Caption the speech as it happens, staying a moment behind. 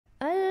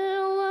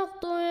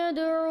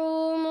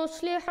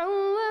مصلحا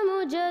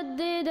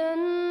ومجددا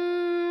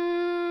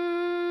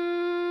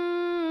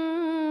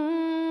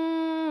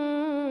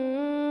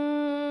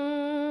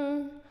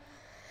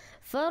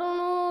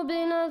فارنوا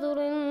بنظر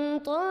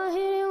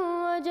طاهر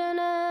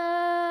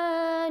وجناني.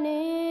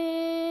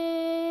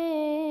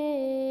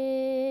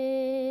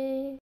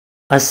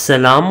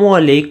 Assalamu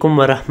Alaikum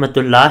wa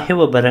rahmatullahi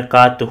wa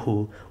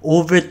barakatuhu.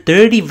 Over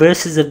 30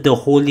 verses of the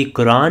Holy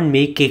Qur'an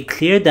make it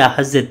clear that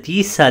Hazrat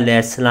Isa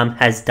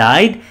has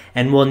died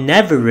and will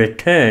never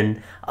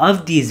return.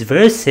 Of these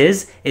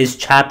verses is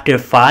chapter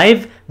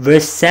 5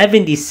 verse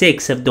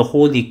 76 of the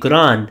Holy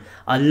Qur'an.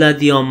 Allah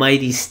the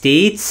Almighty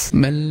states,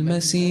 ما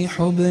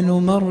المسيح ابن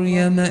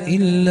مريم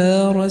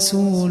إلا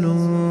رسول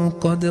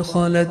قد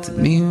خلت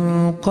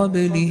من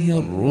قبله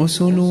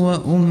الرسل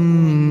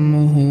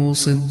وأمه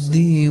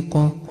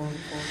صديقة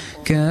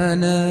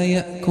كانا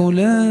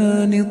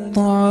يأكلان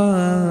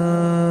الطعام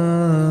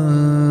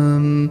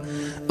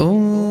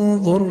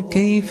انظر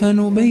كيف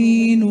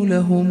نبين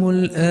لهم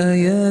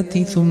الآيات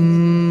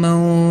ثم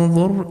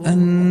انظر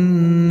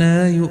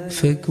أنا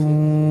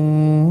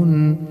يؤفكون.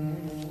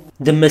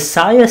 The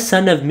Messiah,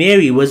 son of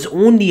Mary, was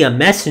only a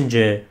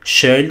messenger.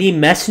 Surely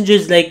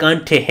messengers like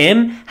unto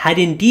him had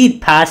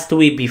indeed passed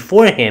away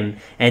before him,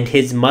 and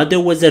his mother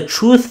was a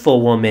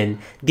truthful woman.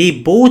 They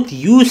both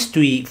used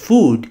to eat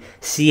food.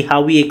 See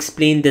how we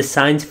explain the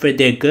signs for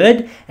their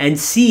good, and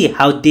see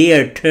how they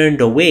are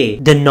turned away.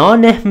 The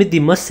non-Ahmadi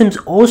Muslims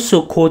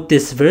also quote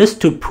this verse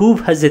to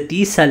prove Hazrat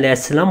Isa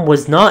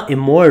was not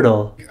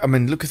immortal. I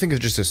mean, think of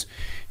just this.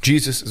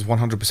 Jesus is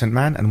 100%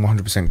 man and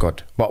 100%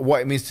 God. But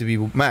what it means to be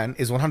man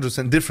is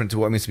 100% different to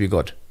what it means to be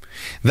God.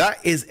 That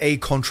is a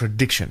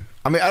contradiction.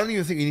 I mean, I don't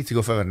even think you need to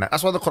go further than that.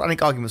 That's why the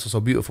Quranic arguments are so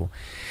beautiful.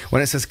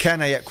 When it says,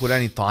 Kana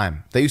yakulani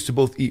ta'am, they used to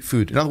both eat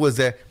food. In other words,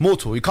 they're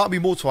mortal. You can't be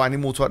mortal and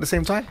immortal at the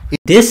same time.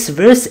 This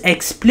verse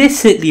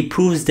explicitly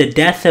proves the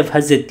death of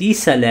Hazrat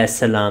Isa alayhi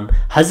salam.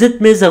 Hazrat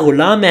Mirza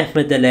Ghulam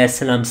Ahmad alayhi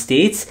salam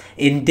states,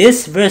 in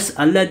this verse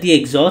Allah the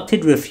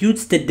Exalted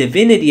refutes the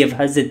divinity of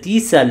Hazrat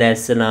Isa alayhi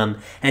salam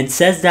and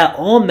says that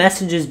all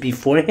messengers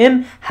before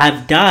him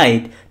have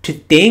died. To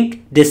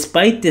think,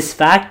 despite this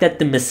fact, that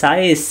the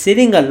Messiah is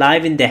sitting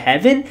alive in the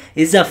heaven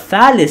is a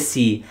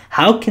fallacy.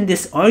 How can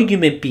this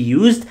argument be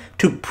used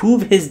to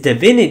prove his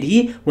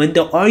divinity when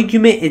the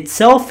argument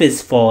itself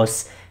is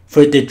false?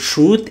 For the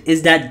truth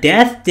is that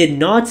death did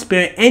not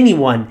spare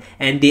anyone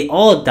and they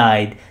all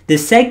died. The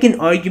second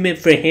argument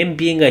for him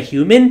being a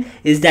human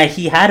is that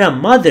he had a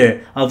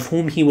mother of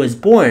whom he was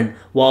born,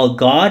 while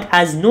God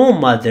has no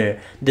mother.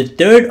 The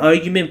third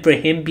argument for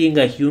him being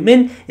a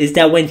human is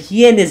that when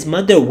he and his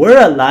mother were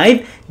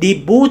alive, they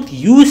both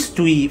used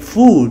to eat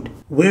food.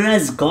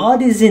 Whereas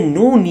God is in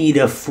no need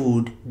of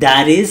food.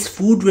 That is,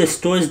 food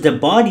restores the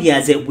body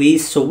as it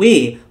wastes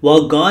away,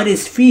 while God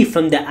is free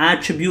from the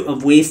attribute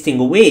of wasting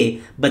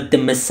away. But the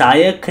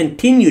Messiah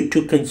continued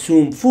to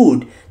consume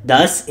food.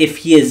 Thus, if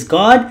he is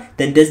God,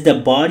 then does the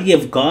body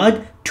of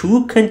God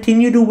too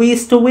continue to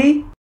waste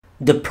away?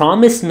 The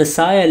promised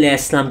Messiah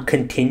ﷺ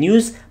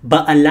continues,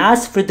 but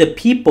alas for the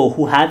people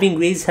who, having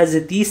raised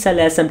Hazrat Isa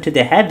ﷺ to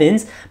the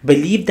heavens,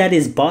 believe that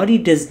his body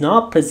does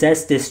not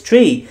possess this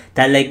trait,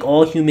 that like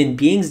all human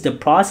beings the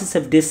process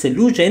of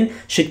dissolution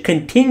should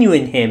continue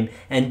in him,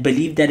 and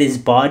believe that his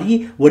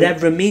body would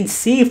have remained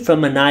safe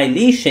from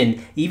annihilation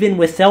even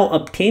without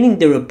obtaining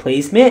the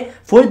replacement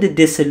for the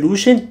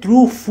dissolution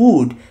through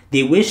food.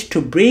 They wish to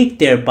break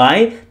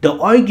thereby the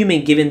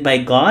argument given by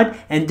God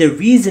and the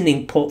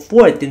reasoning put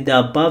forth in the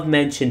above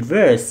mentioned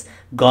verse.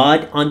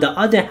 God, on the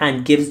other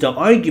hand, gives the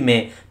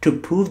argument to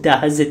prove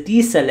that Hazrat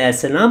Isa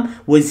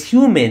was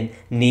human,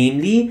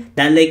 namely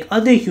that like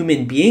other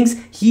human beings,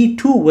 he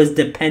too was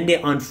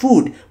dependent on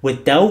food,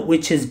 without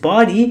which his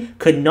body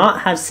could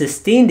not have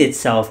sustained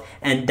itself,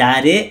 and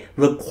that it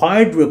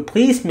required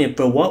replacement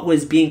for what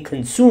was being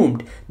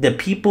consumed. The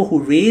people who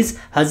raise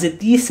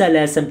Hazrat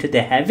Isa to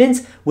the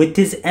heavens with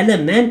his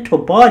elemental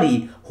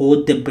body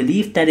hold the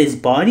belief that his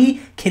body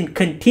can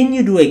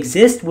continue to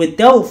exist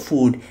without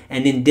food,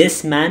 and in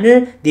this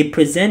manner they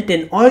present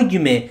an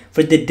argument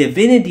for the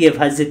divinity of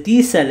Hazrat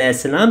Isa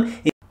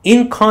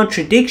in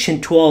contradiction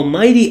to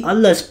Almighty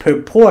Allah's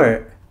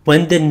purport.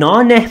 When the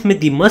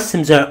non-Ahmadi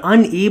Muslims are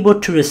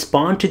unable to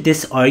respond to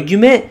this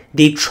argument,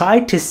 they try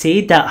to say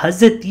that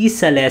Hazrat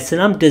Isa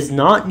does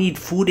not need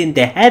food in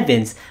the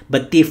heavens,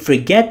 but they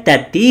forget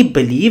that they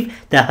believe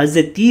that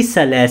Hazrat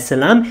Isa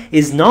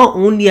is not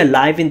only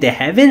alive in the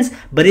heavens,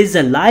 but is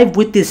alive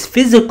with his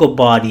physical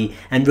body.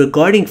 And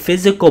regarding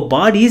physical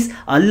bodies,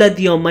 Allah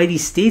the Almighty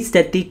states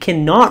that they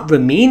cannot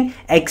remain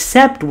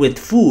except with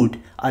food.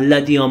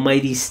 Allah the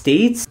Almighty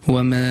states,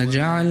 وَمَا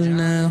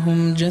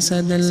جَعَلْنَاهُمْ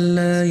جَسَدًا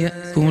لَا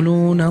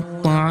يَأْكُلُونَ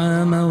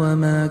الطَّعَامَ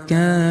وَمَا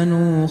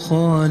كَانُوا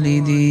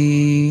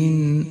خَالِدِينَ.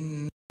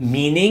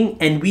 Meaning,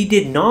 and we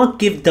did not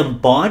give them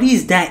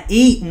bodies that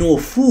ate no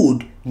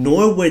food.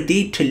 nor were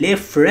they to live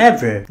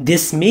forever.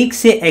 This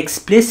makes it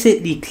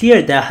explicitly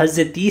clear that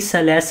Hazrat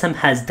Isa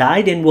has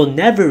died and will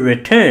never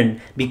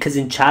return, because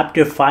in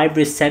chapter 5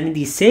 verse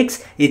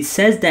 76 it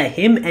says that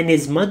him and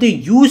his mother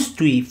used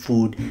to eat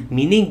food,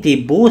 meaning they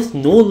both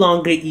no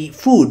longer eat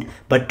food,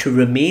 but to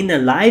remain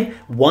alive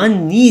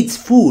one needs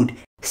food.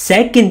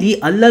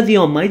 Secondly, Allah the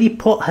Almighty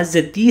put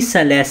Hazrat Isa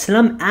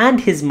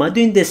and his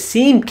mother in the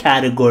same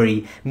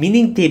category,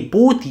 meaning they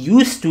both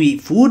used to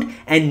eat food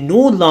and no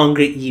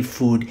longer eat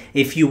food.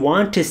 If you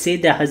want to say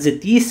that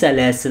Hazrat Isa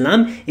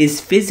is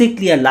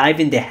physically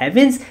alive in the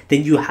heavens,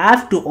 then you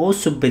have to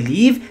also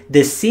believe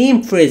the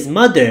same for his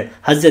mother,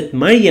 Hazrat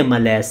Maryam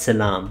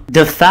salam.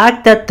 The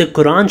fact that the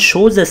Quran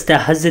shows us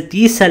that Hazrat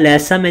Isa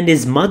and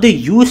his mother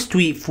used to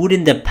eat food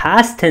in the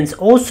past tense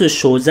also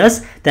shows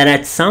us that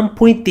at some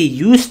point they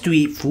used to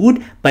eat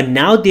food, but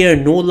now they are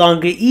no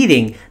longer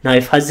eating. Now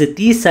if Hazrat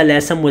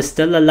Isa was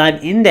still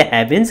alive in the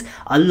heavens,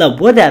 Allah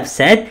would have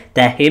said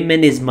that him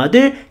and his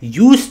mother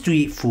used to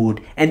eat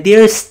food, and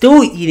they are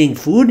still eating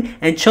food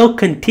and shall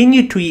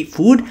continue to eat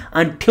food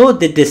until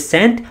the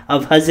descent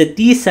of Hazrat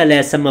Isa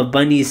of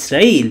Bani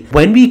Israel.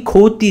 When we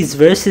quote these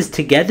verses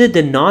together,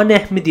 the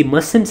non-Ahmadi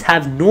Muslims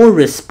have no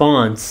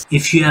response.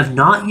 If you have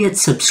not yet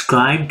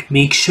subscribed,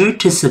 make sure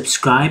to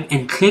subscribe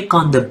and click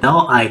on the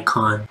bell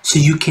icon so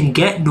you can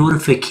get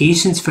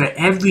notifications for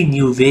every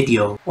new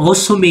video.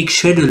 Also make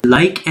sure to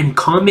like and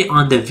comment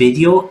on the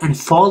video and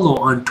follow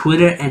on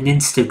Twitter and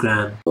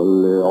Instagram.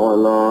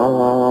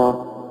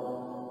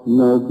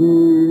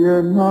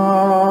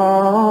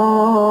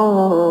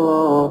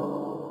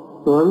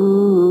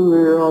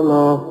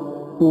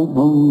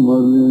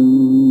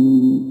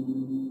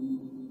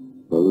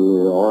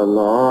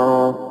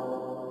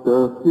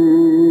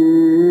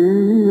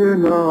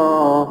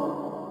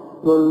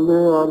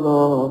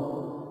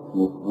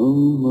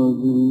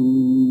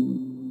 Muhammadin